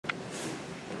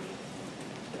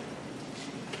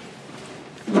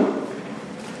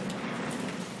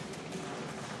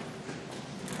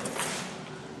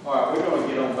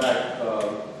get on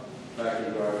back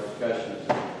into our discussions,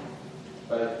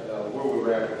 but where we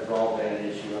were at with the broadband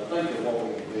issue, I think that what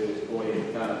we can do is go ahead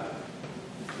and kind of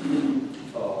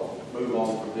move on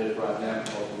from this right now,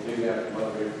 because we do have some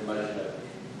other information that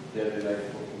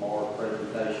designated for tomorrow's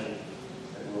presentation,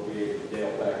 and we'll be able to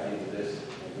delve back into this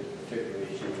particular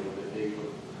issue a little bit deeper.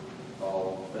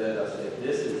 But as I said,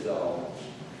 this is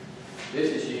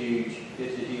huge.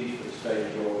 This is huge for the state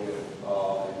of Georgia,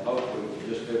 and hopefully with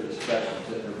just good discussions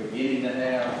that they're beginning to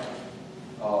have,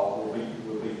 we'll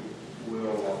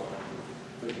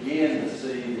begin to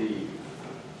see the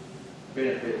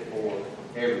benefit for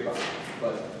everybody.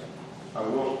 But I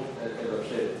will, as I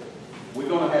said, we're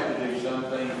going to have to do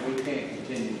something. We can't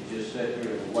continue to just sit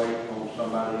here and wait on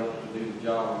somebody else to do the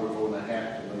job. We're going to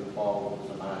have to move forward with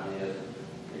some ideas,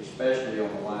 especially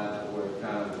on the lines where it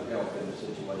kind of would help in the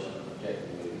situation of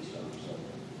protecting Moody. So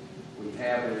we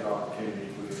have those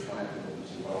opportunities. We just have to look and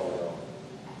see what all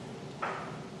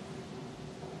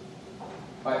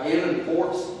they are. Inland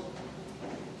ports.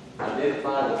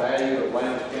 Identify the value of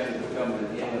Lowndes County becoming an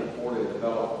inland port and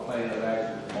develop a plan of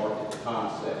action to market the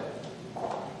concept.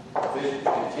 Officials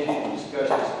continue to discuss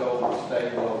this goal with state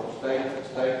and local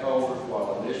stakeholders,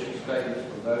 while initial statements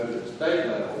from those at the state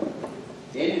level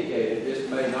indicated this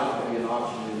may not be an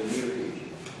option in the near future.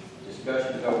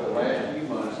 Discussions over the last few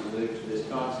months allude to this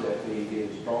concept being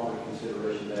given stronger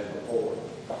consideration than before.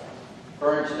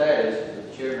 Current status is that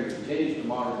the chairman continues to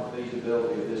monitor the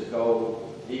feasibility of this goal.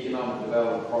 Economic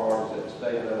development priorities at the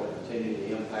state level continue to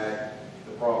impact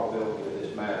the probability of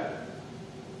this matter.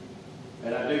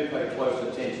 And I do pay close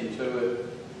attention to it.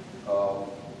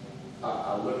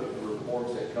 I look at the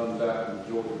reports that comes out from the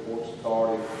Georgia Ports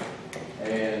Authority,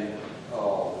 and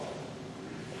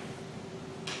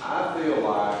I feel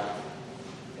like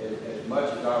as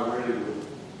much as I really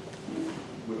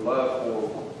would love for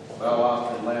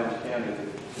Valdosta and Lowndes County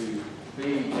to be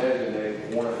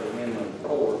designated one of the inland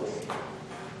ports,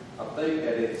 I think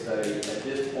that at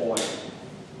this point,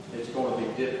 it's going to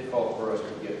be difficult for us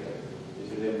to get there.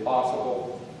 Is it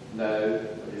impossible? No.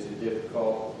 But is it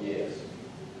difficult? Yes.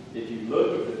 If you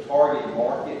look at the target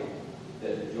market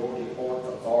that the Georgia Port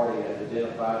Authority has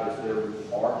identified as their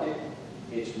market,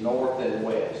 it's north and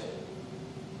west.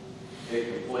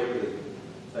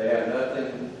 They have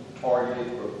nothing targeted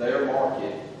for their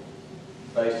market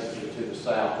basically to the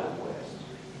south and west.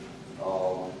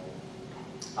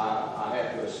 I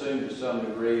have to assume to some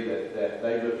degree that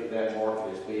they look at that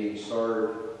market as being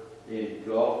served in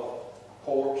Gulf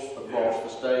ports across the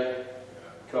state,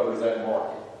 covers that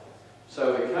market.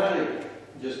 So it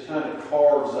kind of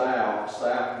carves out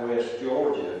southwest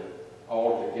Georgia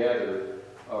altogether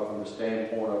from the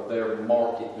standpoint of their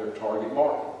market, their target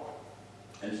market.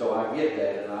 And so I get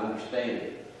that and I understand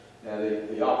it. Now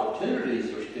the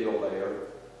opportunities are still there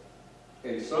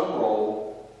in some role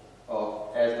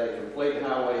as they complete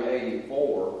Highway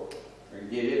 84 and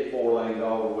get it 4-laned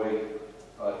all the way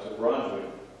to Brunswick.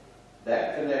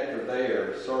 That connector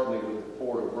there, certainly with the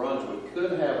Port of Brunswick,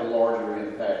 could have a larger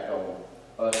impact on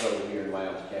us over here in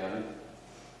Lowndes County.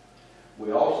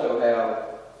 We also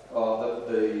have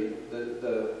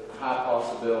the high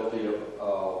possibility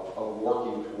of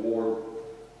working toward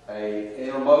a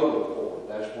intermodal port.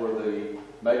 That's where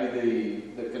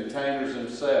maybe the containers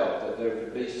themselves, that there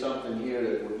could be something here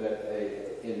that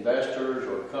investors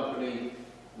or company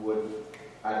would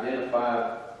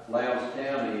identify Lowndes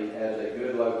County as a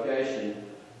good location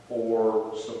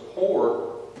for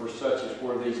support for such as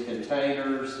where these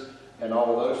containers and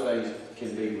all of those things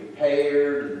can be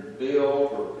repaired and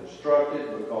built or constructed,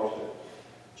 because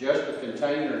just the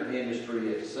container industry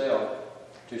itself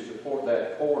to support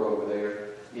that port over there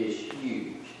is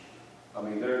huge. I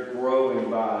mean, they're growing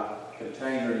by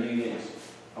container units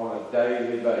on a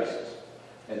daily basis.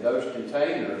 And those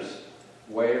containers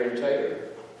wear and tear.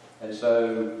 And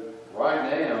so right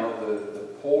now, the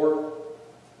port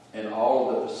and all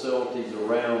of the facilities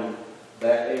around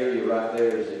that area right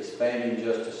there is expanding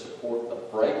just to support the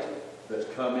freight that's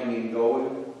coming and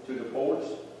going to the ports.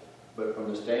 But from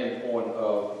the standpoint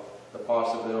of the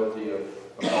possibility of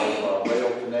our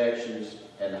rail connections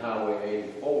and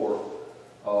Highway 84,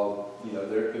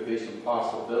 there could be some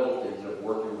possibilities of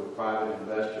working with private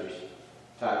investors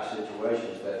type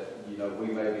situations that, we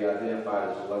may be identified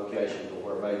as a location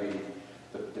where maybe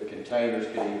the containers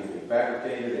can either be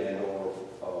fabricated and or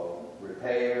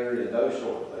repaired and those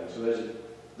sort of things. So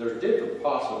there's different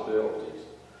possibilities.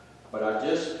 But I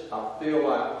feel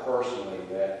like personally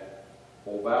that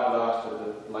for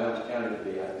Valdosta, Lowndes County to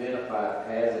be identified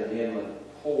as an inland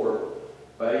port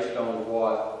based on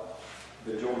what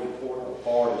the Georgia Port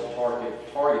Authority's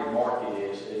target market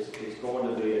is, it's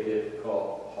going to be a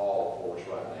difficult haul for us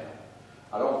right now.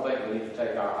 I don't think we need to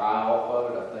take our eye off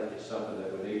of it. I think it's something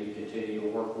that we need to continue to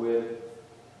work with.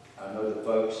 I know the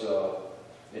folks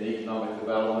in economic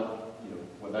development,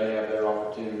 when they have their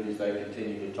opportunities, they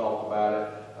continue to talk about it.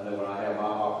 I know when I have my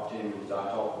opportunities, I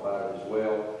talk about it as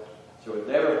well. So it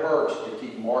never hurts to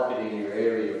keep marketing your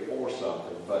area for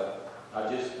something, but I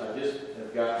just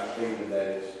have gotten the feeling that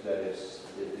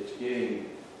it's getting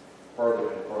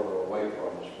further and further away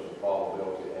from us for the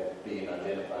probability of being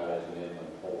identified as an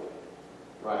inland port.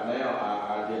 Right now,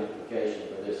 our identification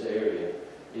for this area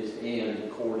is in the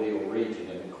Quail region,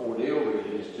 and the Quail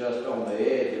region is just on the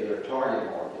edge of their target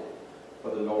market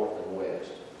for the north and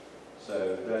west.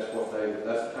 So that's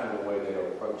kind of the way they're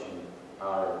approaching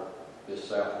this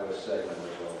southwest segment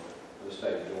of the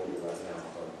state of Georgia right now.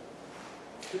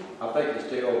 So I think it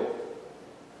still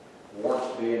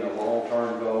warrants being a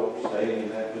long-term goal, staying in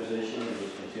that position, and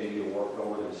just continue to work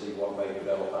on it and see what may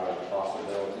develop out of the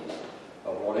possibilities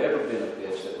of whatever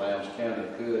benefits that Lowndes County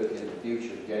could in the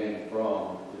future gain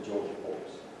from the Georgia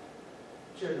ports.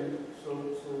 Chairman, so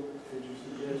did you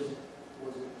suggest,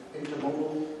 was it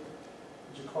intermodal,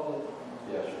 did you call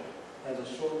it? Yes, sir. As a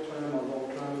short term or long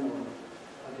term, or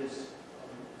I guess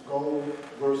goal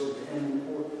versus the inland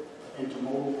port,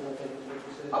 intermodal, I think is what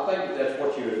you said? I think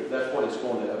that's what it's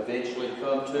going to eventually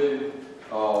come to.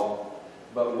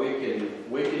 But we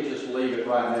can just leave it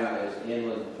right now as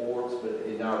inland ports. But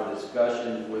in our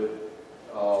discussions with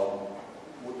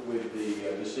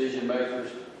the decision makers,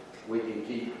 we can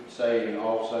keep saying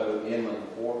also inland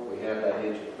port. We have that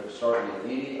interest, but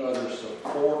certainly any other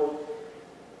support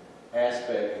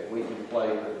aspect that we can play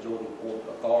for the Georgia Port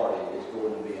Authority is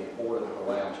going to be important for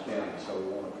Lowndes County. So we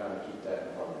want to kind of keep that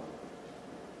in front of them.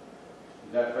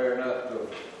 Is that fair enough for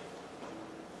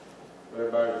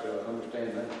everybody to understand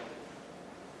that?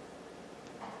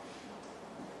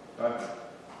 Right.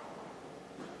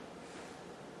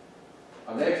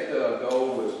 Our next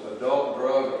goal was adult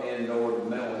drug and/or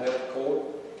mental health court.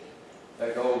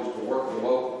 That goal is to work with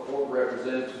local court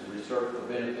representatives to research the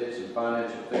benefits and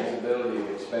financial feasibility of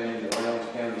expanding the Lowndes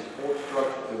County's court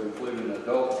structure to include an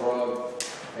adult drug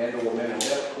and/or mental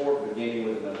health court, beginning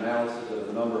with an analysis of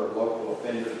the number of local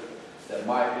offenders that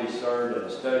might be served and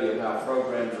a study of how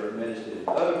programs are administered in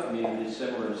other communities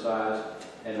similar in size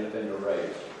and offender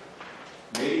rates.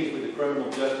 Meetings with the criminal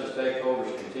justice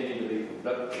stakeholders continue to be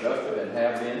productive and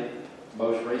have been.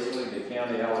 Most recently, the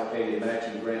county allocated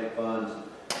matching grant funds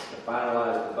to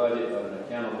finalize the budget of an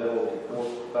accountability court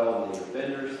for felony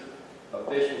offenders.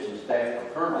 Officials and staff are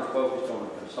currently focused on a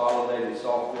consolidated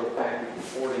software package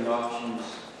reporting options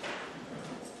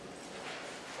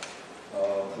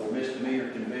for misdemeanor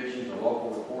convictions, a local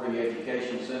reporting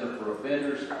education center for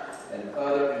offenders, and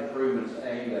other improvements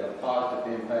aimed at a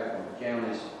positive impact on the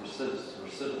county's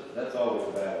recidivist. That's always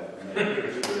bad for me.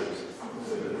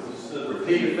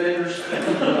 Repeat offenders.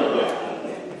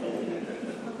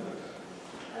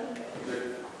 The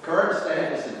current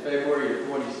status in February of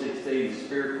 2016, the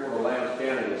Superior Court of Lowndes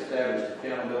County established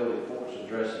accountability courts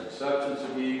addressing substance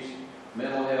abuse,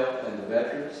 mental health, and the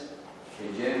veterans.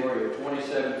 In January of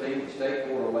 2017, the State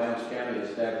Court of Lowndes County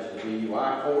established the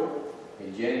DUI court.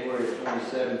 In January of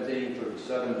 2017, through the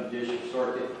Southern Judicial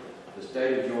Circuit, the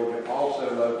state of Georgia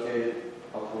also located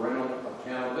a parental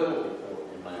accountability court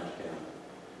in Lowndes County.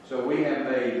 So we have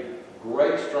made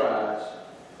great strides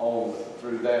on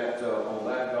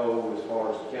that goal as far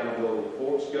as accountability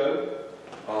courts go.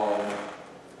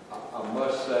 I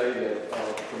must say that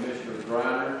Commissioner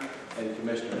Griner and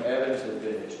Commissioner Evans have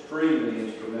been extremely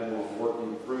instrumental in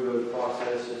working through those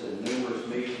processes and numerous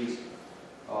meetings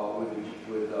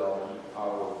with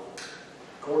our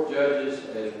court judges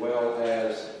as well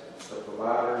as the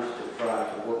providers to try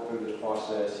to work through this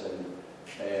process,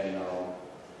 and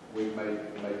we've made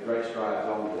great strides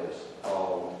on this.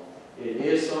 It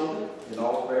is something, in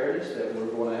all fairness, that we're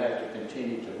going to have to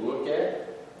continue to look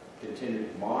at, continue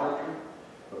to monitor,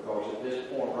 because at this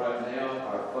point right now,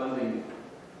 our funding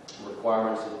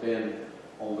requirements have been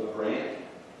on the grant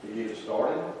to get it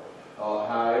started.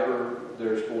 However,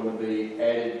 there's going to be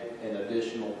added an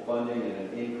additional funding and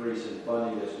an increase in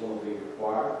funding that's going to be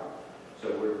required. So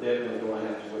we're definitely going to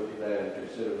have to look at that and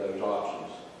consider those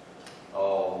options.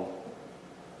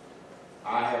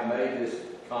 I have made this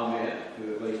comment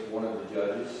to at least one of the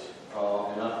judges,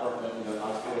 and I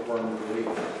still firmly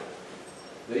believe that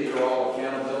these are all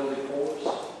accountability courts,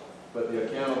 but the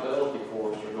accountability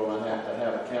courts are going to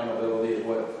have accountability as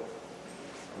well.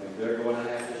 I mean, they're going to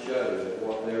have to show that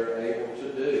what they're able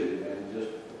to do, and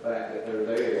just the fact that they're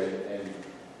there and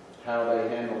how they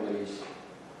handle these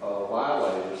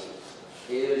violators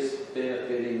is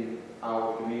benefiting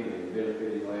our community,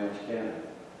 benefiting Lowndes County.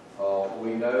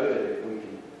 We know that if we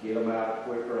can get them out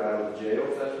quicker out of the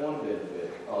jails, that's one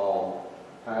benefit.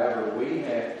 However, we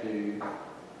have to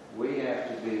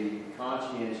be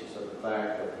conscientious of the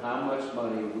fact of how much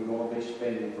money we're going to be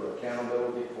spending for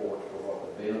accountability court for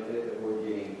what the benefit that we're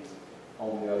getting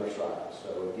on the other side. So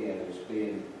again, it's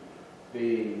being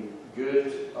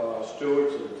good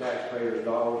stewards of the taxpayers'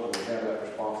 dollars, and we have that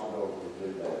responsibility to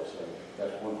do that. So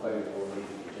that's one thing that we'll need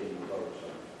to continue to focus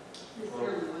on. There's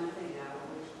certainly one thing I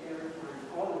wish every time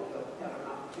all of you have an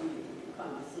opportunity to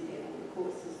come and sit in on the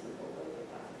court system for what they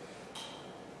have.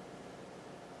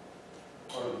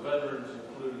 Are the veterans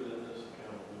included in this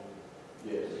accountability?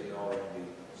 Yes. They all have to be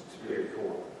Superior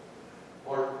Court.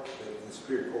 Or the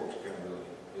Superior Court's accountability.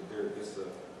 It's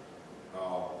the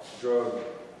drug,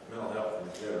 mental health, and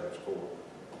veterans court.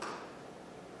 The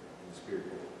Superior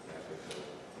Court.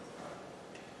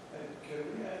 Hey, could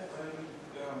we ask maybe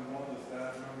one of the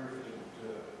staff members to,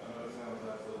 I know it sounds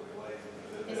absolutely lazy,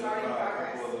 but It's already in identify a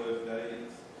progress. couple of those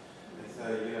dates and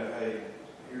say, hey,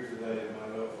 here's the date of my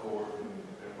health court, and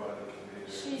everybody can be there.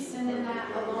 She's sending that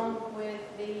along with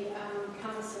the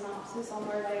kind of synopsis on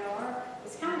where they are.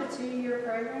 It's kind of a 2-year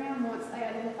program. Once they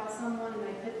identify someone and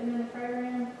they put them in the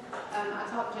program, I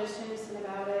talked to Judge Jameson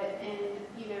about it, and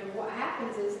what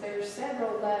happens is there's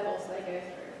several levels they go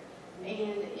through.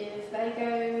 And if they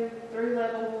go through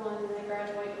level 1 and they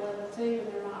graduate to level 2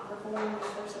 and they're not performing as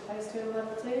they're supposed to in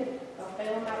level 2, they'll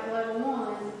fail them back to level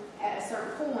 1 at a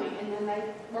certain point, and then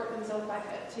they work themselves back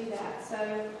up to that.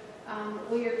 So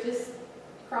we are just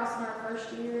crossing our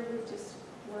first year.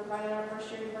 We're right at our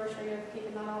first year anniversary of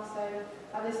kicking that off. So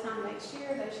by this time next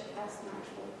year, they should have some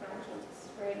actual graduates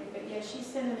ready. But yeah, she's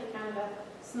sending me kind of a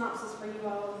synopsis for you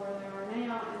all of where they are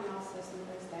now, and also some of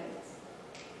those dates.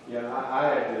 Yeah, I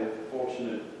had the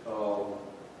fortunate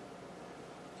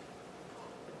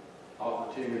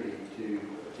opportunity to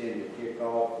attend the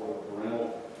kickoff for the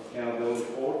Parental Accountability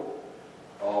Court.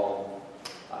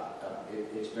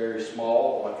 It's very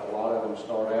small, like a lot of them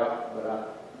start out,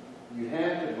 but you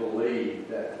have to believe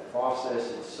that the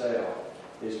process itself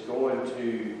is going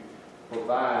to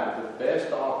provide the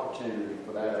best opportunity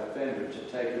for that offender to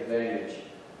take advantage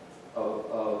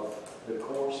of the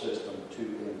court system to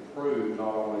improve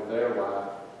not only their life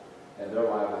and their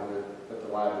livelihood, but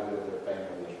the livelihood of their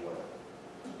family as well.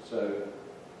 So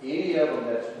any of them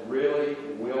that's really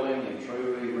willing and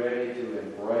truly ready to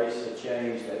embrace a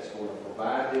change that's going to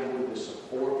provide them with the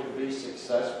support to be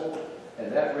successful,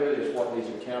 and that really is what these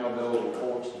accountability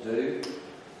courts do.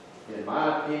 In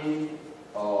my opinion,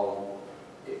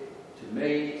 to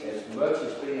me, as much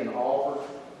as being offered,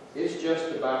 it's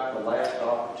just about the last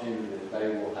opportunity that they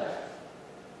will have.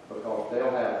 Because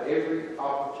they'll have every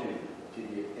opportunity to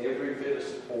get every bit of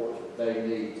support that they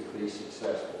need to be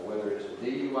successful, whether it's a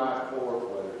DUI court,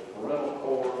 whether it's parental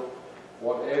court,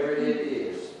 whatever it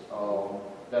is,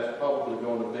 that's probably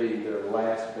going to be their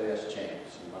last best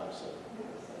chance, you might say.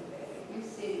 You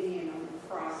sitting in on the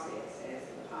process as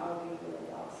to how we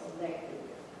will select it,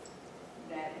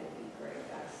 that would be great.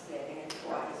 I said and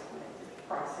twice when the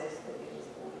process that it is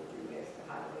going through as to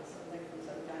how we select them.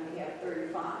 Sometimes you have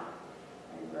 35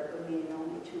 and recommend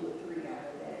only 2 or 3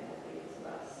 out of that. And I think it's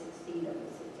about 16 of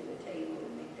them sit to the table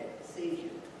and make that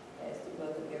decision as to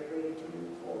whether they're ready to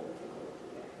move forward to go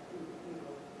through that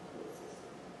court system.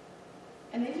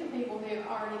 And these are people who have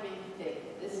already been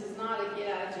convicted. This is not a get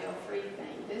out of jail free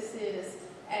thing. This is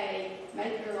a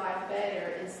make your life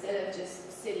better instead of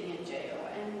just sitting in jail.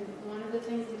 And one of the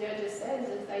things the judges said is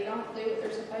if they don't do what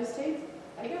they're supposed to,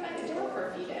 they go back to jail for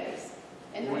a few days.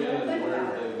 And they When don't and think where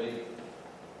about do it. they meet?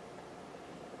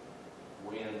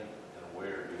 When and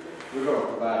where do they? We're going to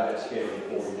provide that schedule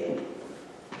for you.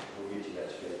 We'll get you that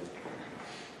schedule.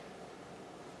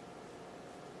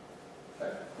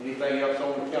 Okay. Anything else on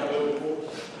the accountability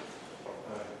boards?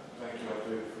 Thank you all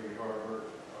too for your hard work.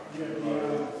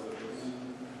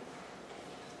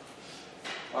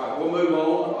 All right, we'll move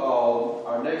on.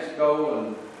 Our next goal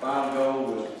and final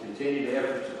goal was to continue the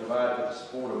efforts to provide for the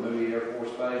support of Moody Air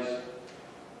Force Base.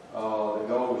 The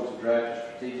goal was to draft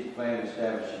a strategic plan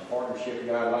establishing partnership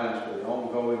guidelines for the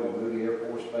ongoing of Moody Air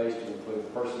Force Base to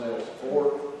include personnel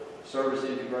support, service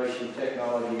integration,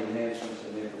 technology enhancements,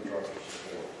 and infrastructure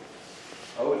support.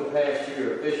 Over the past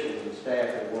year, officials and staff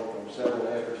have worked on several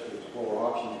efforts to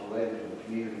explore options related to the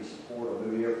community support of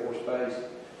Moody Air Force Base.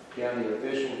 County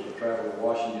officials have traveled to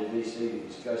Washington, D.C. to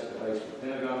discuss the base with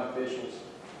Pentagon officials,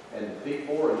 and the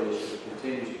P4 initiative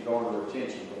continues to garner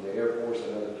attention from the Air Force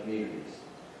and other communities.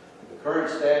 The current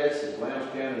status is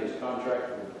Lowndes County is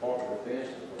contracted with the Department of Defense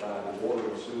to provide the water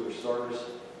and sewer service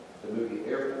the Moody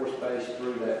Air Force Base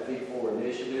through that P4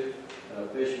 initiative, and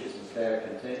officials and staff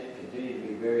continue to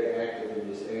be very active in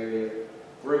this area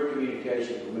through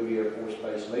communication with Moody Air Force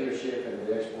Base leadership and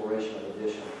the exploration of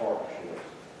additional partnerships.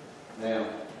 Now,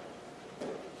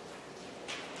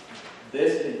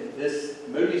 this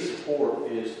Moody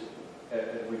support is,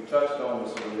 as we've touched on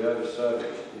with some of the other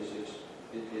subjects,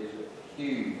 is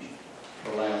huge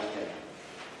for Lowndes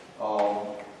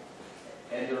County.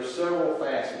 And there are several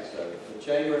facets of it. The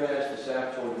Chamber has the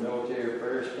South Georgia Military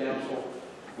Affairs Council,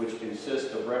 which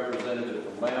consists of representatives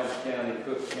from Lowndes County,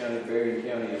 Cook County, Berrien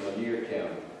County, and Lanier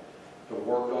County to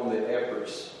work on the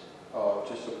efforts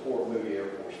to support Moody Air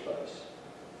Force Base.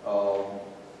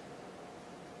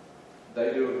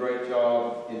 They do a great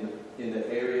job in the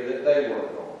area that they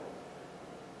work on.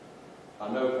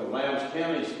 I know from Lowndes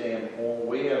County standpoint,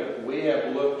 we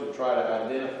have looked to try to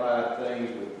identify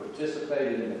things. We've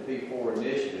participated in the P4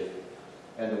 initiative,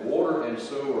 and the water and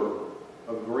sewer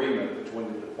agreement between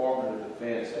the Department of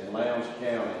Defense and Lowndes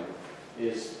County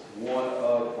is one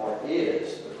of, or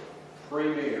is, the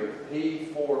premier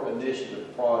P4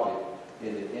 initiative project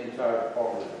in the entire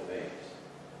Department of Defense.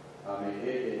 I mean,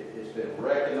 it's been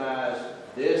recognized.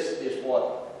 This is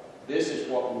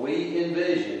what we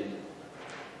envisioned,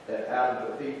 that out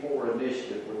of the P4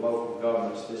 initiative with local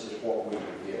governments, this is what we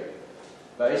would get.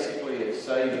 Basically, it's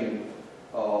saving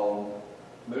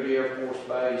Moody Air Force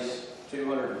Base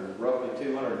roughly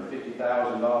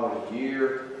 $250,000 a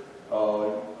year,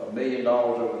 $1 million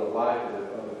over the life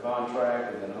of the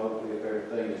contract, and then hopefully, if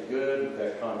everything is good,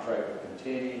 that contract will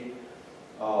continue.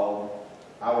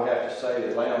 I would have to say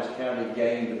that Lowndes County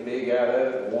gained the big out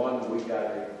of it. One, we got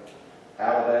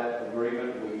out of that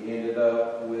agreement. We ended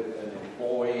up with an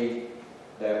employee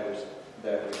that was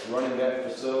running that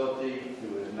facility,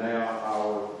 who is now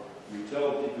our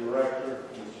utility director,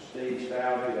 Mr. Steve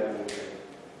Stalvey. That was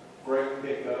a great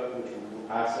pickup, which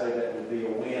I say that would be a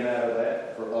win out of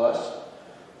that for us,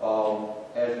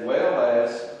 as well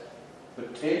as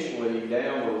potentially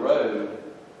down the road,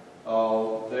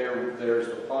 there's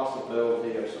the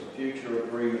possibility of some future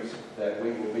agreements that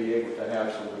we will be able to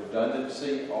have some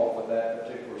redundancy off of that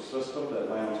particular system that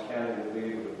Lowndes County will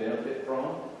be able to benefit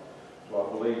from. So I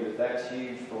believe that that's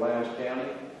huge for Lowndes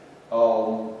County.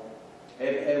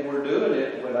 And we're doing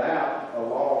it without a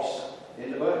loss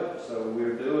in the budget. So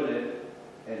we're doing it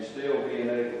and still being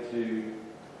able to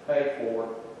pay for it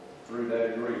through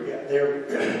that agreement.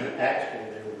 Yeah, actually,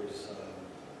 there was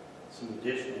some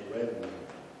additional revenue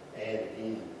added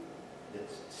in that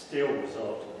still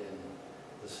resulted in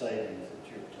the savings that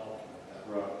you're talking about.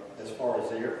 Right. As far as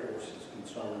the Air Force is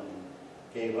concerned,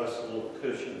 gave us a little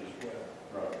cushion as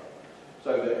well. Right.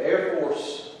 So the Air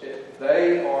Force,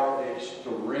 they are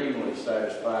extremely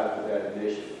satisfied with that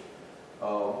initiative.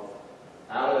 Out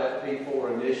of that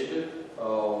P4 initiative,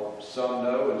 some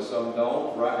know and some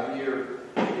don't. Right here,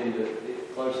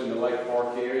 close in the Lake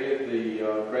Park area, the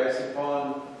Grassy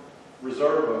Pond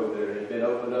Reserve over there has been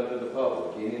opened up to the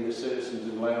public. Any of the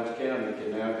citizens in Lowndes County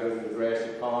can now go to the Grassy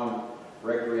Pond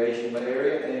recreation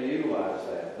area and utilize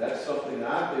that. That's something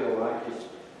I feel like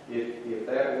if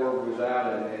that word was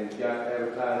out and got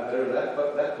advertised better,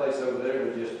 that place over there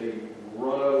would just be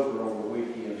run over on the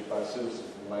weekends by citizens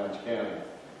from Lowndes County.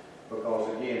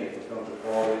 Because again, it becomes a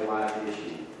quality of life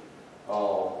issue.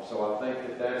 So I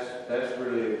think that's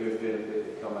really a good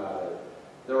benefit to come out of it.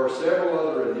 There are several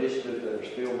other initiatives that are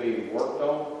still being worked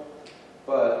on,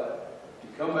 but to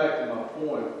come back to my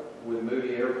point with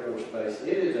Moody Air Force Base,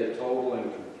 it is a total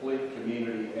and complete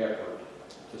community effort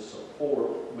to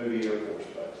support Moody Air Force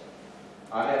Base.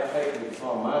 I have taken it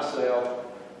upon myself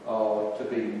to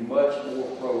be much more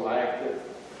proactive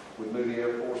with Moody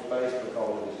Air Force Base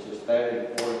because it's just that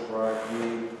important for our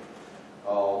community.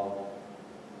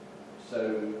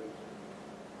 So,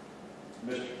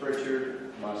 Mr.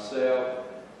 Pritchard, myself,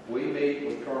 we meet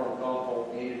with Colonel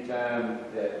Comple anytime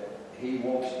that he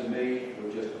wants to meet.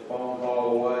 We're just a phone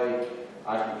call away.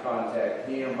 I can contact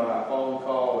him by a phone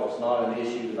call. It's not an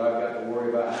issue that I've got to worry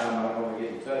about how am I going to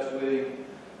get in touch with him.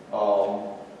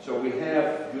 So we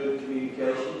have good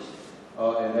communications,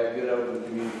 and that good open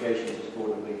communications is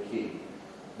going to be key.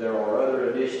 There are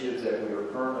other initiatives that we are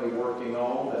currently working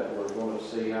on that we're going to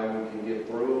see how we can get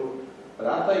through. But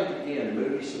I think, again,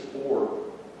 Moody support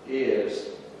is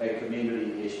a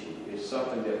community issue. It's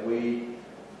something that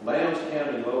Lowndes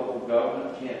County local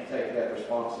government can't take that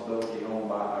responsibility on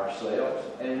by ourselves,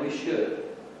 and we should.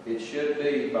 It should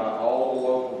be by all the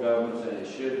local governments, and it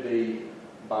should be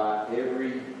by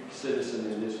every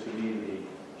citizen in this community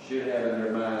should have in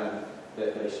their mind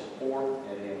that they support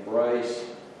and embrace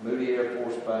Moody Air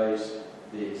Force Base,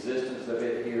 the existence of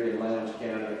it here in Lowndes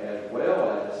County, as well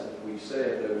as we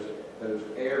said, those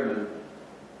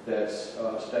that's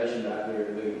stationed out there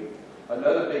at Moody.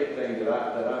 Another big thing that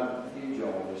I'm huge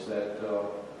on is that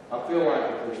I feel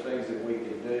like if there's things that we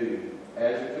can do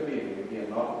as a community, again,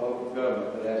 not local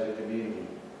government, but as a community,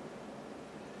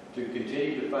 to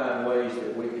continue to find ways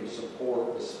that we can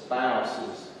support the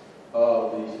spouses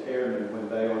of these airmen when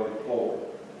they are deployed.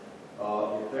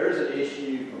 If there's an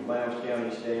issue from Lowndes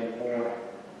County standpoint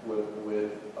with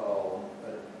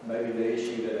maybe the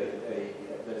issue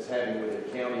that that's happening with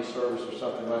a county service or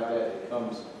something like that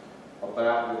comes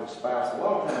about with the spouse, a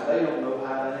lot of times they don't know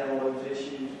how to handle those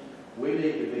issues. We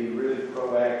need to be really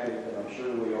proactive, and I'm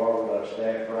sure we are with our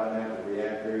staff right now, to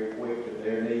react very quick to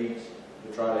their needs,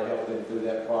 to try to help them through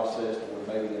that process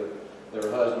where maybe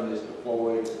their husband is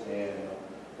deployed and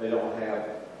they don't have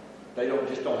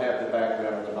the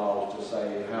background or the knowledge to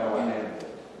say, how do I handle it?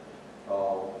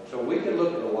 So we can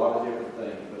look at a lot of different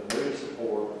things, but Moody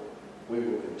support, we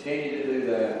will continue to do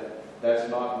that. That's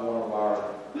not one of our,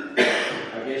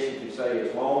 I guess you could say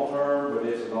it's long-term, but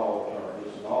it's an all-term.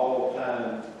 It's an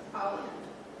all-time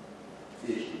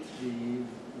issue. Do you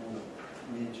want to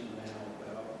mention now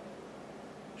about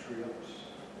trips?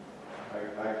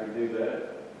 I can do that.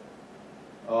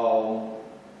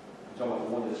 Talking about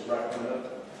the one that's right coming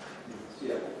up?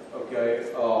 Yeah. Okay.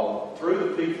 Through the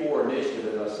P4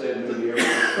 initiative, as I said, Moody Air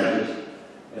Force Base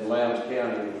in Lowndes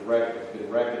County has been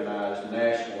recognized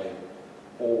nationally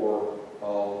for the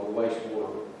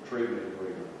wastewater treatment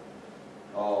agreement.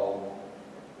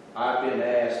 I've been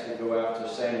asked to go out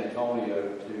to San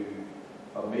Antonio to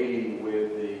a meeting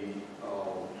with the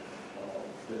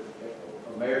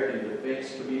American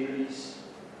Defense Communities,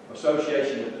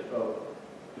 Association of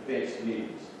Defense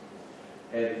Communities.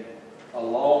 And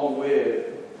along with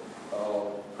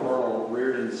Colonel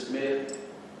Reardon Smith,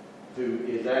 who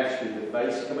is actually the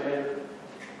base commander,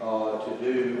 to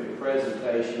do a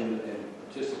presentation and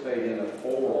participate in a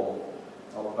forum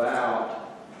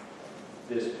about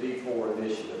this P4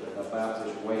 initiative and about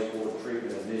this wastewater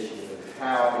treatment initiative and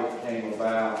how it came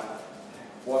about,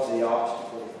 what the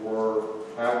obstacles were,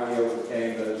 how we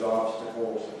overcame those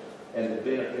obstacles, and the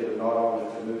benefit of not only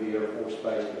the Moody Air Force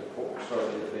Base, but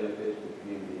certainly the benefit to the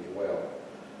community as well.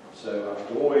 So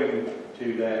I'm going to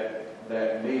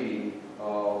that meeting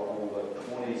on the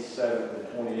 27th and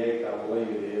 28th, I believe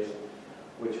it is,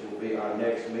 which will be our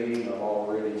next meeting. I've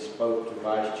already spoke to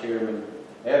Vice Chairman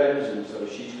Evans, and so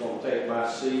she's going to take my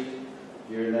seat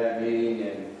during that meeting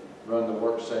and run the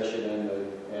work session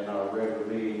and our regular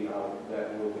meeting. I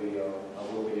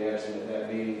will be absent at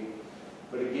that meeting.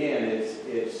 But again,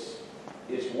 it's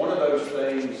one of those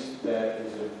things that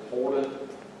is important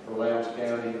for Lowndes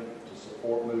County to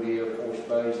support Moody Air Force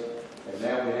Base, and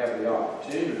now we have the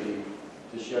opportunity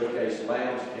to showcase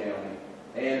Lowndes County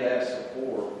and that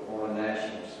support on a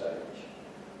national stage.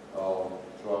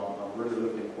 So I'm really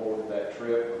looking forward to that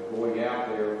trip. I'm going out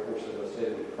there, of course, as I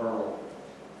said, with Colonel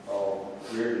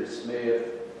Reardon Smith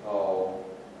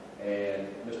and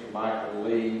Mr. Michael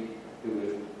Lee, who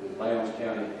is the Lowndes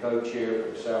County co-chair for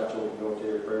the South Georgia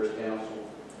Military Affairs Council.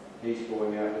 He's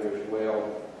going out there as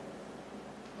well,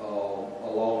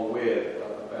 along with,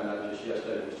 I found out just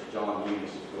yesterday, Mr. John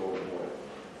Eunice is going as well.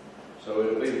 So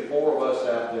it'll be the four of us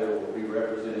out there will be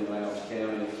representing Lowndes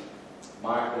County.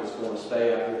 Michael is going to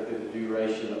stay out there through the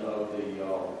duration of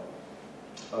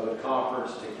the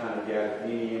conference to kind of gather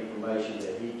any information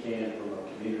that he can from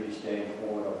a community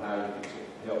standpoint of how you can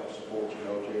help support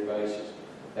your military bases.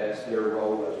 That's their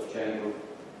role as a chamber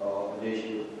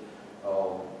initiative.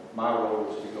 My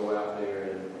role is to go out there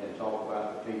and talk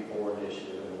about the P4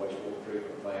 initiative and the wastewater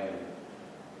treatment plan.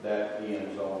 That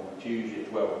ends on Tuesday at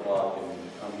 12 o'clock, and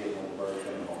I'm getting on the bird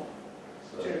coming home.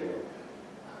 So,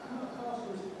 how's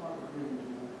Mr. Parker Green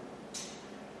doing?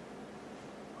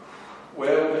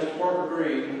 well, Mr. Parker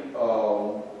Green,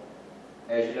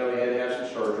 as you know, he had to have some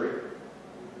surgery.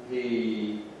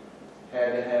 He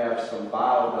had to have some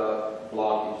bile duct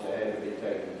blockage that had to be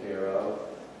taken care of.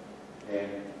 And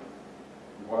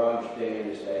what I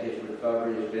understand is that his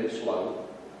recovery has been slow.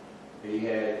 He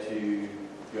had to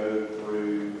go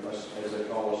through, as they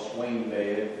call a swing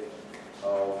bed,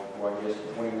 well, I guess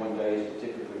 21 days is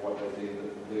typically what they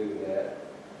do with that.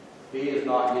 He is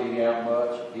not getting out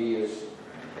much. He is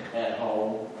at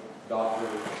home. Dr.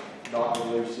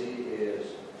 Lucy is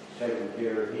taking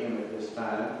care of him at this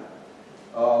time.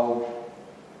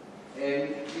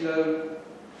 And, you know,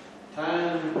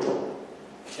 time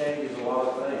changes a lot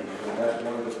of things, and that's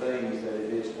one of the things that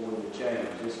it is going to change.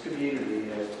 This community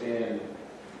has been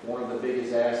one of the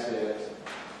biggest assets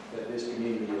that this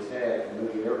community has had from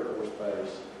Moody Air Force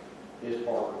Base is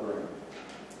Parker Green.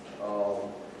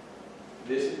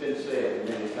 This has been said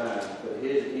many times, but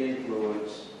his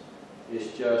influence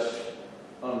is just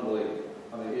unbelievable.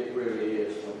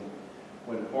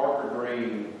 Parker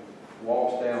Green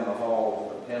walks down the hall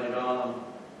to the Pentagon,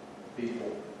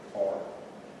 people park.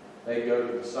 They go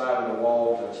to the side of the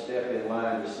walls and step in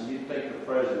line to see. You'd think the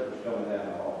president was coming down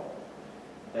the hall.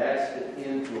 That's the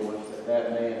influence that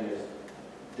that man has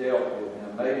dealt with.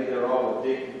 Now, maybe they're all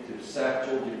addicted to South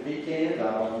Georgia pecans,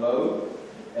 I don't know,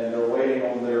 and they're waiting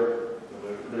on their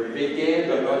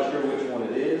pecans. I'm not sure which one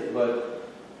it is, but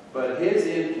his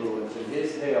influence and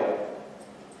his help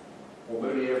for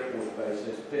Moody Air Force Base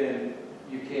has been,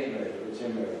 you can't measure it, it's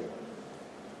immeasurable.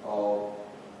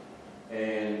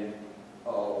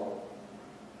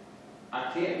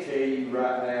 I can't tell you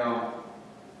right now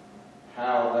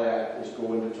how that is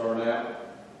going to turn out.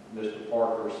 Mr.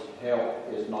 Parker's help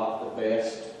is not the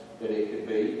best that it could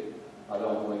be. I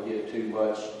don't want to get too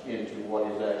much into what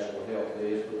his actual help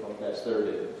is because that's their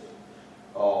business.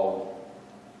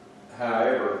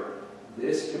 However,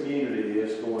 this community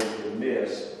is going to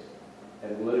miss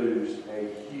and lose a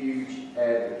huge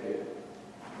advocate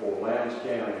for Lowndes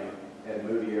County and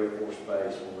Moody Air Force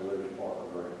Base when we lose Parker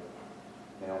Green.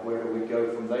 Now, where do we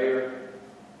go from there?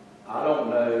 I don't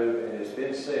know, and it's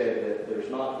been said that there's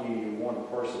not any one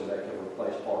person that can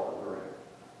replace Parker Green.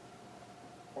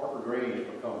 Parker Green has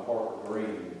become Parker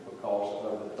Green because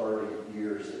of the 30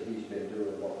 years that he's been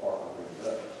doing what Parker Green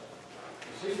does.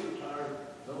 Is he retired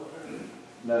military?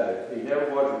 No, he never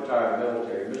was retired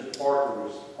military. Mr. Parker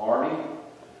was Army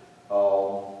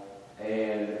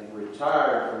and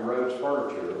retired from Rhodes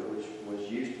Furniture, which was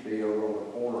used to be over on the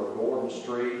corner of Gordon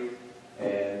Street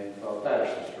and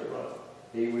Patterson Street. Right.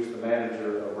 He was the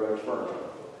manager of Rhodes Furniture,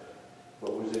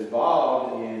 but was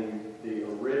involved in the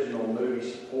original Moody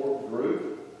support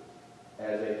group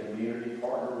as a community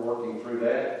partner working through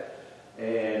that,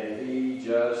 and he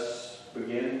just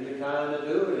began to kind of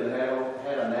do it and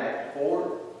had a knack for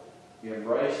it. He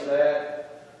embraced that.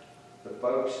 The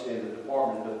folks in the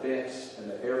Department of Defense and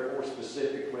the Air Force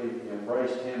specifically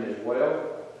embraced him as well.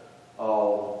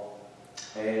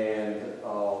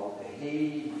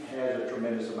 He has a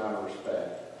tremendous amount of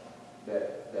respect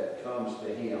that comes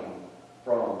to him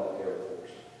from the Air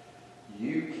Force.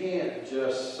 You can't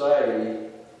just say,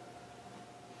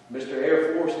 Mr.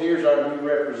 Air Force, here's our new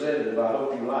representative, I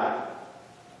hope you like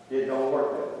it. It don't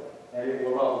work that way, and it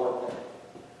will not work that way.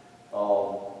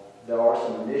 There are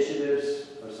some initiatives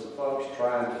of some folks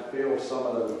trying to fill some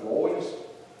of those voids.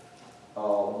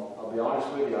 I'll be honest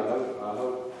with you, I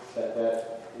hope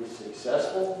that is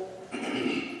successful.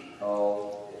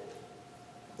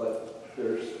 But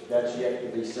that's yet to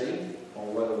be seen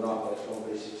on whether or not that's going to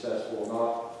be successful or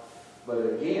not. But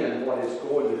again, what it's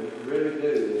going to really do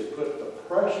is put the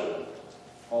pressure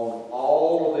on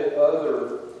all of the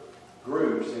other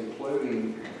groups,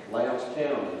 including Lowndes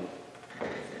County,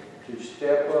 to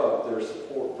step up their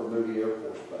support for Moody Air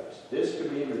Force Base. This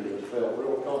community has felt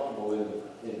real comfortable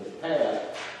in the past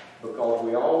because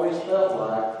we always felt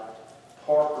like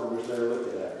Parker was there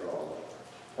looking after all that.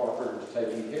 Parker was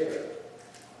taking care of it.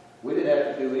 We didn't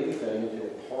have to do anything until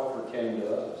Parker came to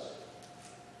us.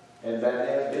 And that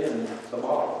has been the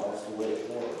model. That's the way it's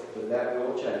worked. But that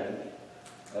will change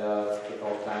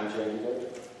because time changes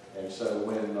everything. And so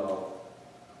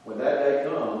when that day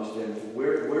comes, then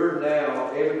we're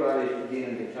now, everybody's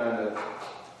beginning to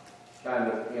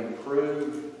kind of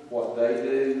improve what they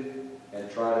do and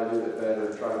try to do it better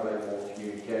and try to make more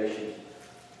communication.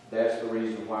 That's the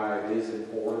reason why it is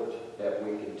important that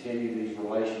we continue these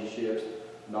relationships,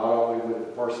 not only with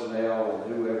the personnel and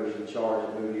whoever's in charge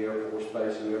of Moody Air Force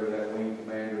Base, whoever that wing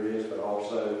commander is, but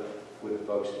also with the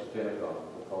folks at the Pentagon,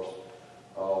 because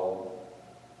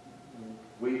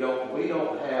we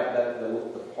don't have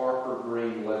the Parker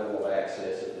Green level of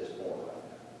access at this point right now.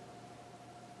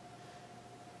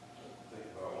 Think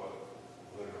about what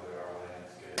literally our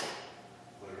landscape,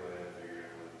 literally I figured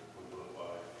would look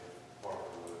like if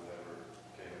Parker would have never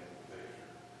came into the picture.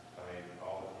 I mean,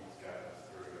 all that he's gotten us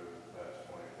through the past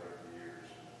 20, 30 years.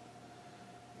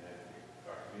 And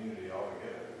our community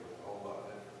altogether was a whole lot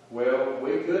different. Well,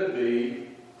 we could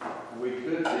be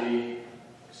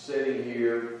sitting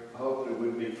here, hopefully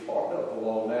we'd be far enough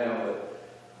along now, but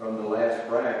from the last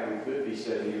brack, we could be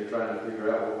sitting here trying to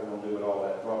figure out what we're going to do with all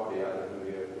that property out there in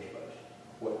Moody Air Force Base,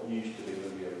 what used to be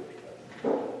Moody Air Force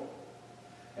Base.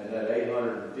 And that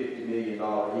 $850 million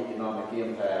economic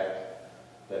impact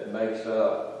that makes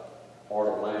up part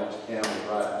of Lowndes County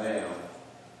right now,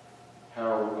 how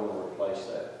are we going to replace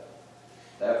that?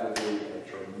 That would be a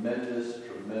tremendous,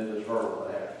 tremendous hurdle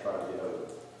to have to try to get over.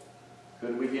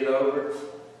 Could we get over it?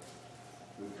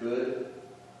 We could.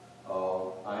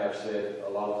 I have said a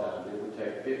lot of times it would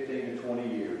take 15 to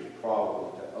 20 years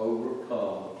probably to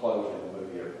overcome the closing of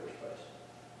Moody Air Force Base,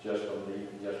 just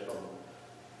from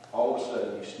all of a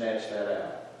sudden you snatch that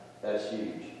out. That's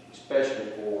huge,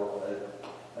 especially for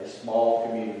a small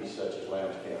community such as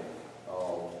Lowndes County.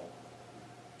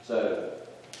 So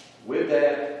with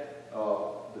that,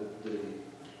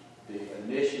 the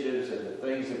initiatives and the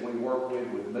things that we work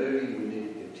with Moody, we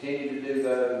need to continue to do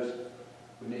those.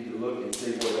 We need to look and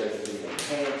see where they can be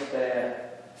enhanced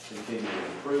at, continue to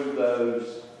improve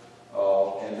those.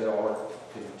 And there are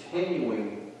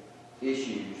continuing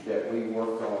issues that we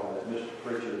work on that Mr.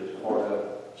 Pritchard is part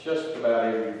of just about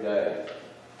every day,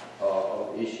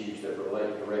 of issues that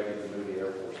relate directly to Moody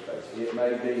Air Force Base. It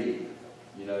may be,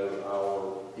 you know,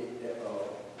 our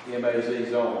MAZ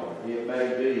zone. It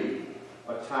may be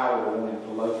a tower wanting to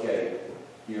locate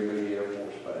here at Moody Air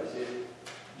Force Base. It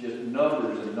just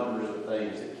numbers and numbers of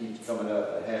things that keeps coming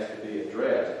up that has to be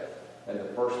addressed. And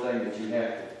the first thing that you have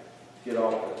to get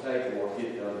off the table or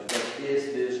get to understand,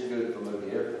 is this good for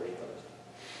Moody Air Force Base?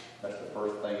 That's the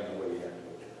first thing in the way you have to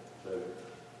look at it. So,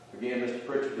 again, Mr.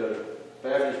 Pritchard does a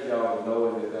fabulous job of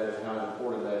knowing that is how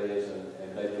important that is,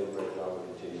 and they do a great job of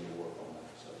continuing to work on that.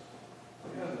 So,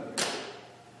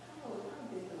 How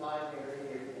did the library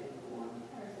everything going?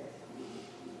 How's that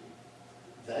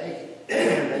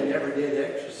going? They never did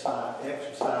exercise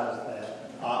that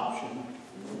option,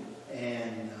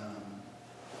 and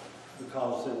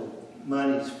because there were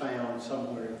monies found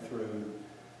somewhere through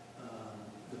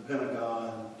the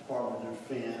Pentagon, Department of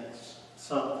Defense,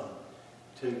 something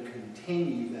to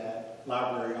continue that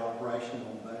library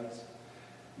operational base.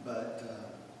 But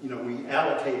you know, we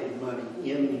allocated money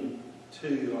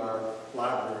into our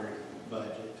library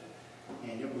budget,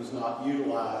 and it was not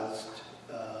utilized.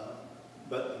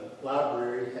 But the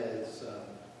library has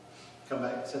come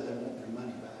back and said they want their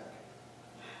money back.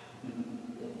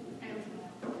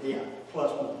 Yeah,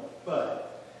 plus more.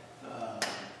 But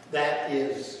that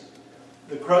is,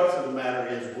 the crux of the matter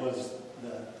is, was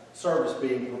the service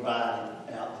being provided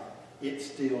out there? It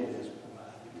still is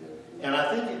provided. And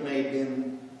I think it may have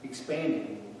been expanding a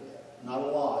little bit. Not a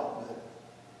lot, but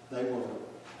they were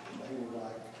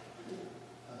like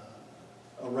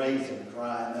a raisin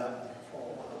drying up there for a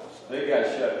while. So. they got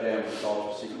shut down because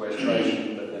of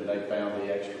sequestration, but then they found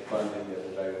the extra funding that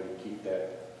was able to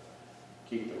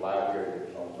keep the library that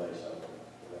was on base open,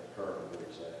 that currently where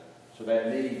it's at. So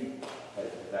that need has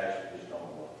actually just gone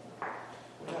away.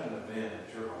 We had an event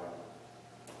at your home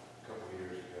a couple of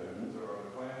years ago. There are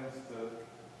plans to.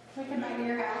 We can make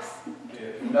your house.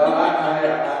 Yeah. No, I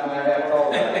have thought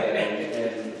about that,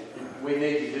 and we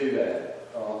need to do that.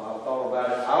 I've thought about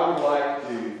it. I would like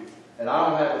to, and I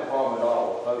don't have a problem at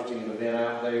all hosting an event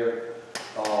out there,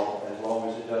 as long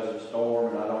as it doesn't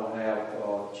storm and I don't have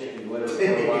chicken litter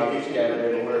scattered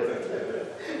everywhere.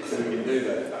 So we can do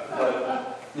that.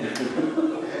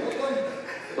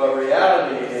 But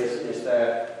reality is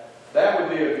that would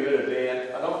be a good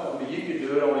event. I mean, you could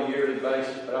do it on a yearly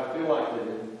basis, but I feel like that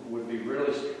it would be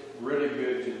really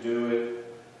good to do it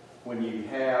when you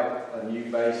have a new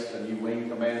base, a new wing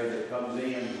commander that comes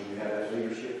in, when you have that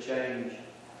leadership change,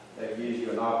 that gives you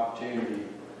an opportunity.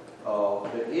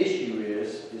 The issue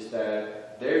is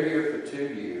that they're here for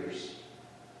 2 years.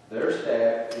 Their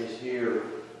staff is here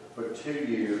for 2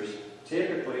 years,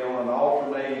 typically on an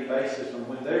alternating basis from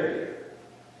when they're here.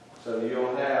 So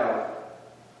you'll have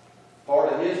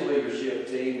part of his leadership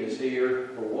team is here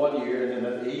for 1 year, and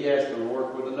then he has to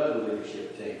work with another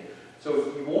leadership team. So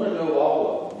if you want to know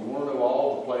all of them, you want to know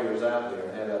all the players out there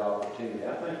and have that opportunity.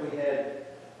 I think we had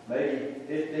maybe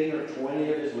 15 or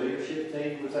 20 of his leadership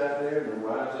team was out there, and the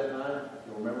Rise at 9,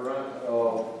 you remember right?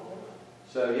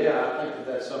 So yeah, I think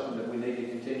that's something that we need to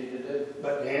continue to do.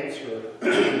 But to answer,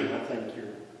 I think your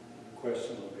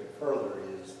question a little bit further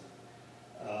is,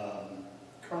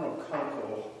 Colonel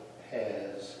Kunkel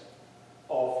has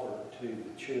offered to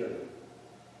the chairman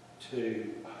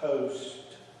to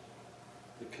host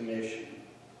the commission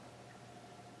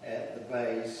at the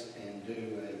base and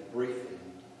do a briefing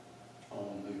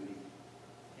on Moody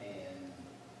and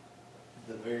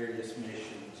the various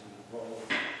missions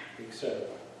involved, etc.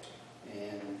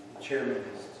 And the chairman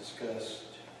has discussed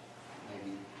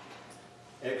maybe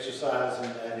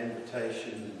exercising that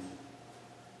invitation and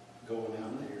going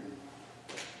out there and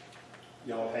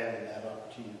y'all having that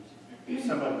opportunity.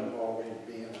 Some of them have already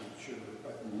been, I'm sure,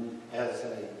 but as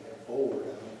a board, I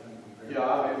don't think we've ever. Yeah,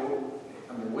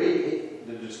 I mean,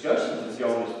 the discussions have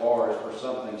gone as far as for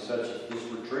something such as this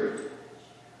retreat.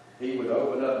 He would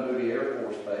open up Moody Air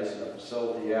Force Base and a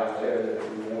facility out there that if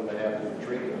we wanted to have the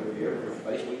retreat at Moody Air Force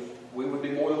Base, we would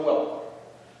be more than welcome.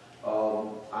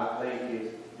 I think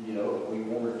if we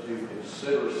wanted to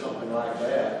consider something like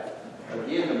that,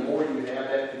 again, the more you have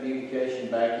that communication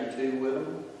back into with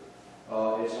them,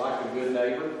 it's like a good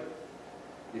neighbor.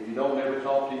 If you don't ever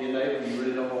talk to your neighbor, you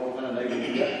really don't know what kind of neighbor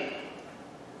you got.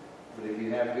 But if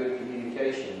you have good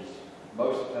communications,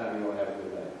 most of the time you're going to have a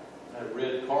good neighbor. That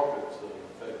red carpet's an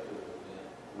effective event.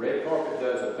 Red Carpet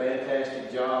does a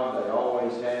fantastic job. They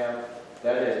always have.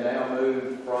 That has now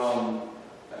moved from,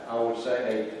 I would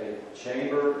say, a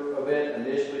chamber event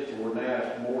initially to where now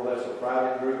it's more or less a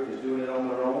private group that's doing it on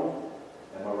their own.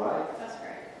 Am I right? That's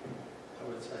correct. I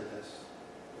would say that's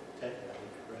technically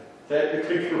correct.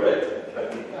 Technically correct. I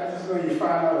just know you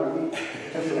find out a week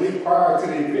prior to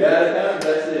the event. Yeah,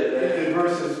 that's it.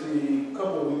 Versus the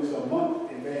couple of weeks or a month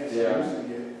in advance. Yeah. You used to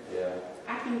get. Yeah.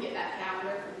 I can get that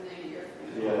calendar for the new year.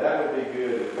 Yeah, that would be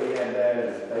good if we had that, and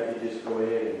if they could just go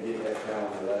ahead and get that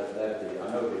calendar, that'd be, I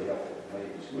know it'd be helpful for me,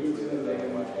 just Me put too. that thing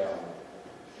in my calendar.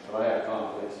 But I have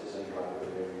conflicts, it seems like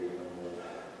every year.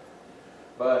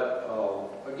 But,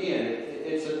 again,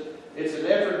 it's an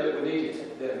effort that we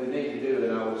need to do,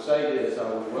 and I would say this,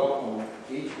 I would welcome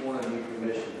each one of you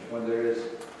commissioners, when there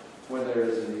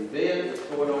is an event that's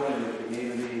going on in the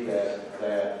community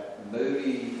that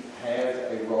Moody has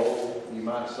a role, you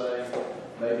might say.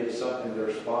 Maybe it's something they're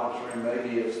sponsoring.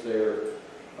 Maybe it's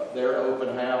their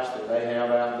open house that they have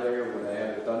out there when they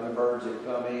have the Thunderbirds that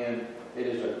come in. It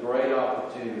is a great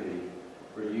opportunity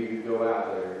for you to go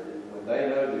out there. When they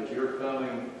know that you're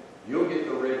coming, you'll get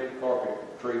the red carpet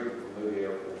treatment from Moody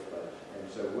Air Force Base. And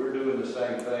so we're doing the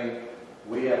same thing.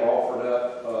 We have offered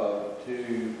up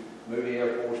to Moody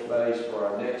Air Force Base for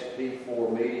our next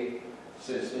P4 meeting.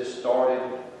 Since this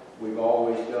started, we've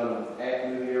always done them at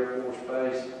Moody Air Force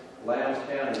Base. Lowndes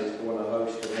County is going to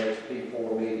host the next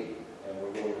P4 meeting, and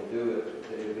we're going to do it.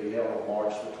 It'll be held on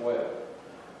March the 12th.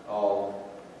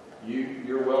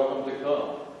 You're welcome to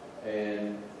come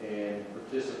and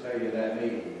participate in that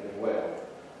meeting as well.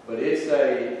 But I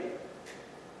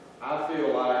feel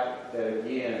like that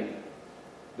again,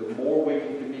 the more we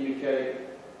can communicate,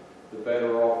 the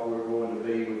better off we're going to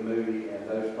be with Moody and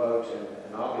those folks. And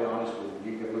I'll be honest with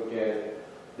you, you can look at it.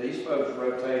 These folks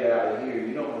rotate out of here.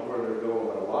 You don't know where they're going,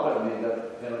 but a lot of them end up at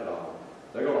the Pentagon.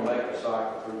 They're going to make a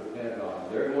cycle through the Pentagon.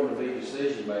 They're going to be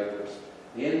decision makers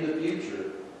in the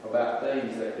future about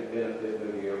things that could benefit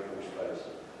Moody Air Force Base.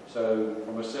 So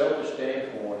from a selfish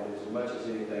standpoint, as much as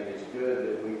anything, it's good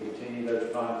that we continue those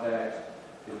contacts,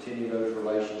 continue those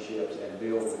relationships, and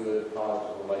build a good,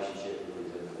 positive relationship with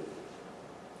these individuals.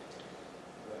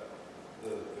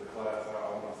 The class, I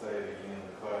want to say it again,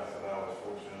 the class that I was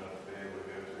fortunate enough to be able to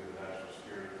go to, the National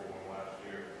Security Forum last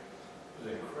year, it was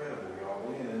incredible, y'all.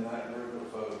 Being in that group of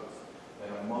folks and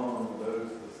among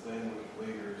those distinguished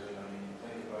leaders, and I mean, you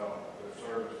think about their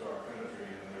service to our country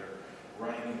and their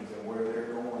rankings and where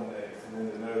they're going next, and then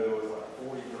to know there was like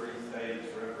 43 states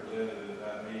represented at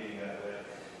that meeting that day,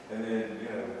 and then, you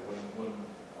know, when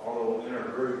all the inner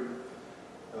group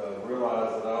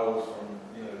realized that I was from,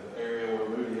 you know, the area where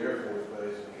Moody Air Force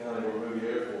Base, the county where Moody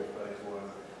Air Force Base was,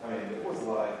 I mean, it was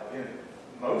like, you know,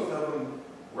 most of them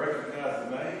recognized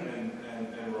the name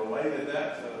and related that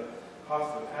to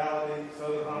hospitality,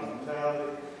 Southern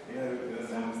hospitality, you know,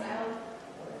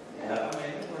 yeah, I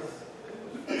mean, it was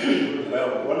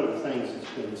Well, one of the things that's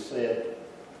been said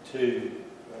to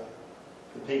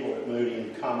the people at Moody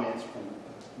and comments from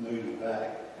Moody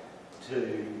back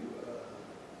to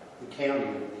the county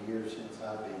over the years since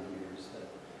I've been here is that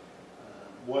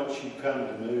once you come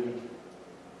to Moody,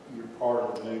 you're part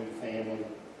of the Moody family,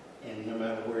 and no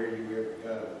matter where you ever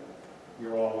go,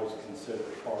 you're always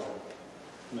considered part of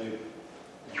Moody.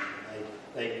 And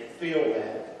they feel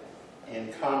that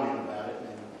and comment about it,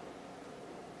 and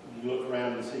you look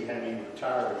around and see how many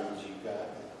retirees you've got.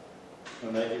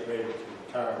 When they get ready to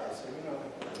retire, they say, you know, I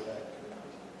can go back to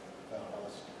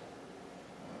Valdosta.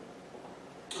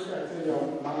 I gotta tell you,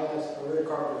 my last red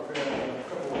carpet appearance a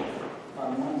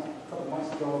couple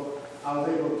months ago, I was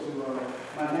able to,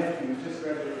 my nephew just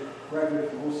graduated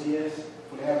from OCS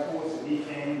for the Air Force, and he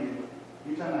came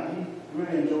and he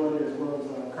really enjoyed it as well as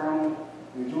Colonel.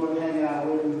 We enjoyed hanging out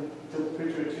with him, took a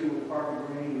picture or two with Parker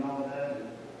Green and all of that. And,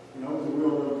 you know, it was a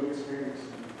real good experience. And,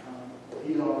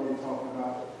 he's already talking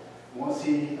about once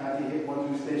he hit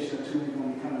one new station or two, he's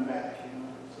going to be coming back, you know.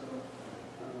 So,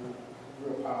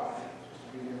 real powerful just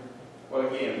to be here. Well,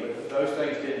 again, but those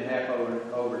things didn't happen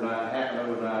overnight.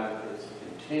 It's a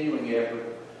continuing effort.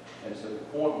 And so the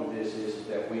point with this is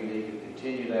that we need to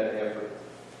continue that effort.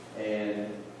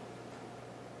 And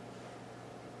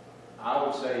I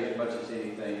would say, as much as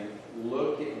anything,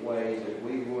 look at ways that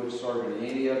we would serve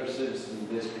any other citizen in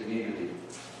this community.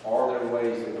 Are there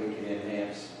ways that we can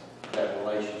enhance that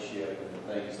relationship and the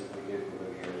things that we do for the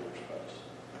Air Force Base?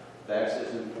 That's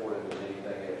as important as anything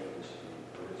else for this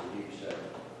community. It's a huge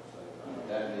segment. So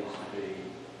that needs to be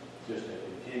just a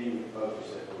continued focus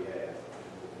that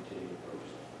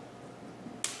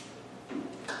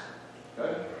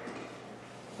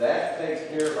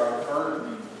care of our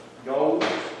current goals?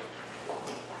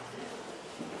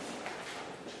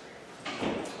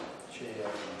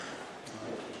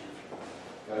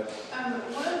 Okay.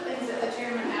 One of the things that the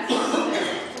chairman asked us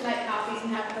to make copies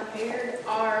and have prepared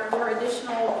were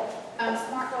additional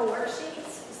SMART goal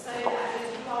worksheets, so that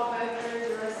as you all go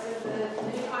through the rest of the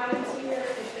new items here,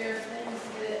 if there are things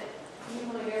that you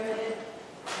want to go ahead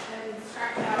and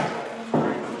scratch out what you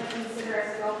might want to consider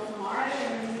as a goal tomorrow,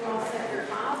 and then you all set your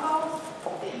final goals,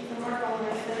 that you can work on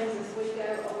those things as we go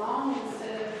along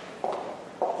instead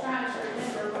of trying to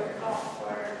remember what your goals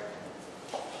were.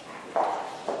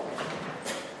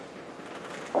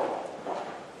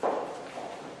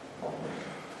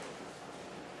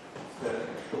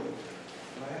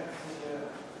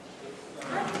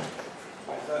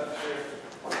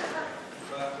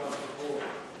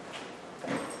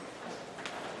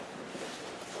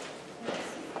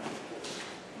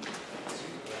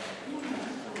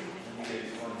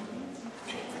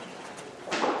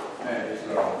 And it's,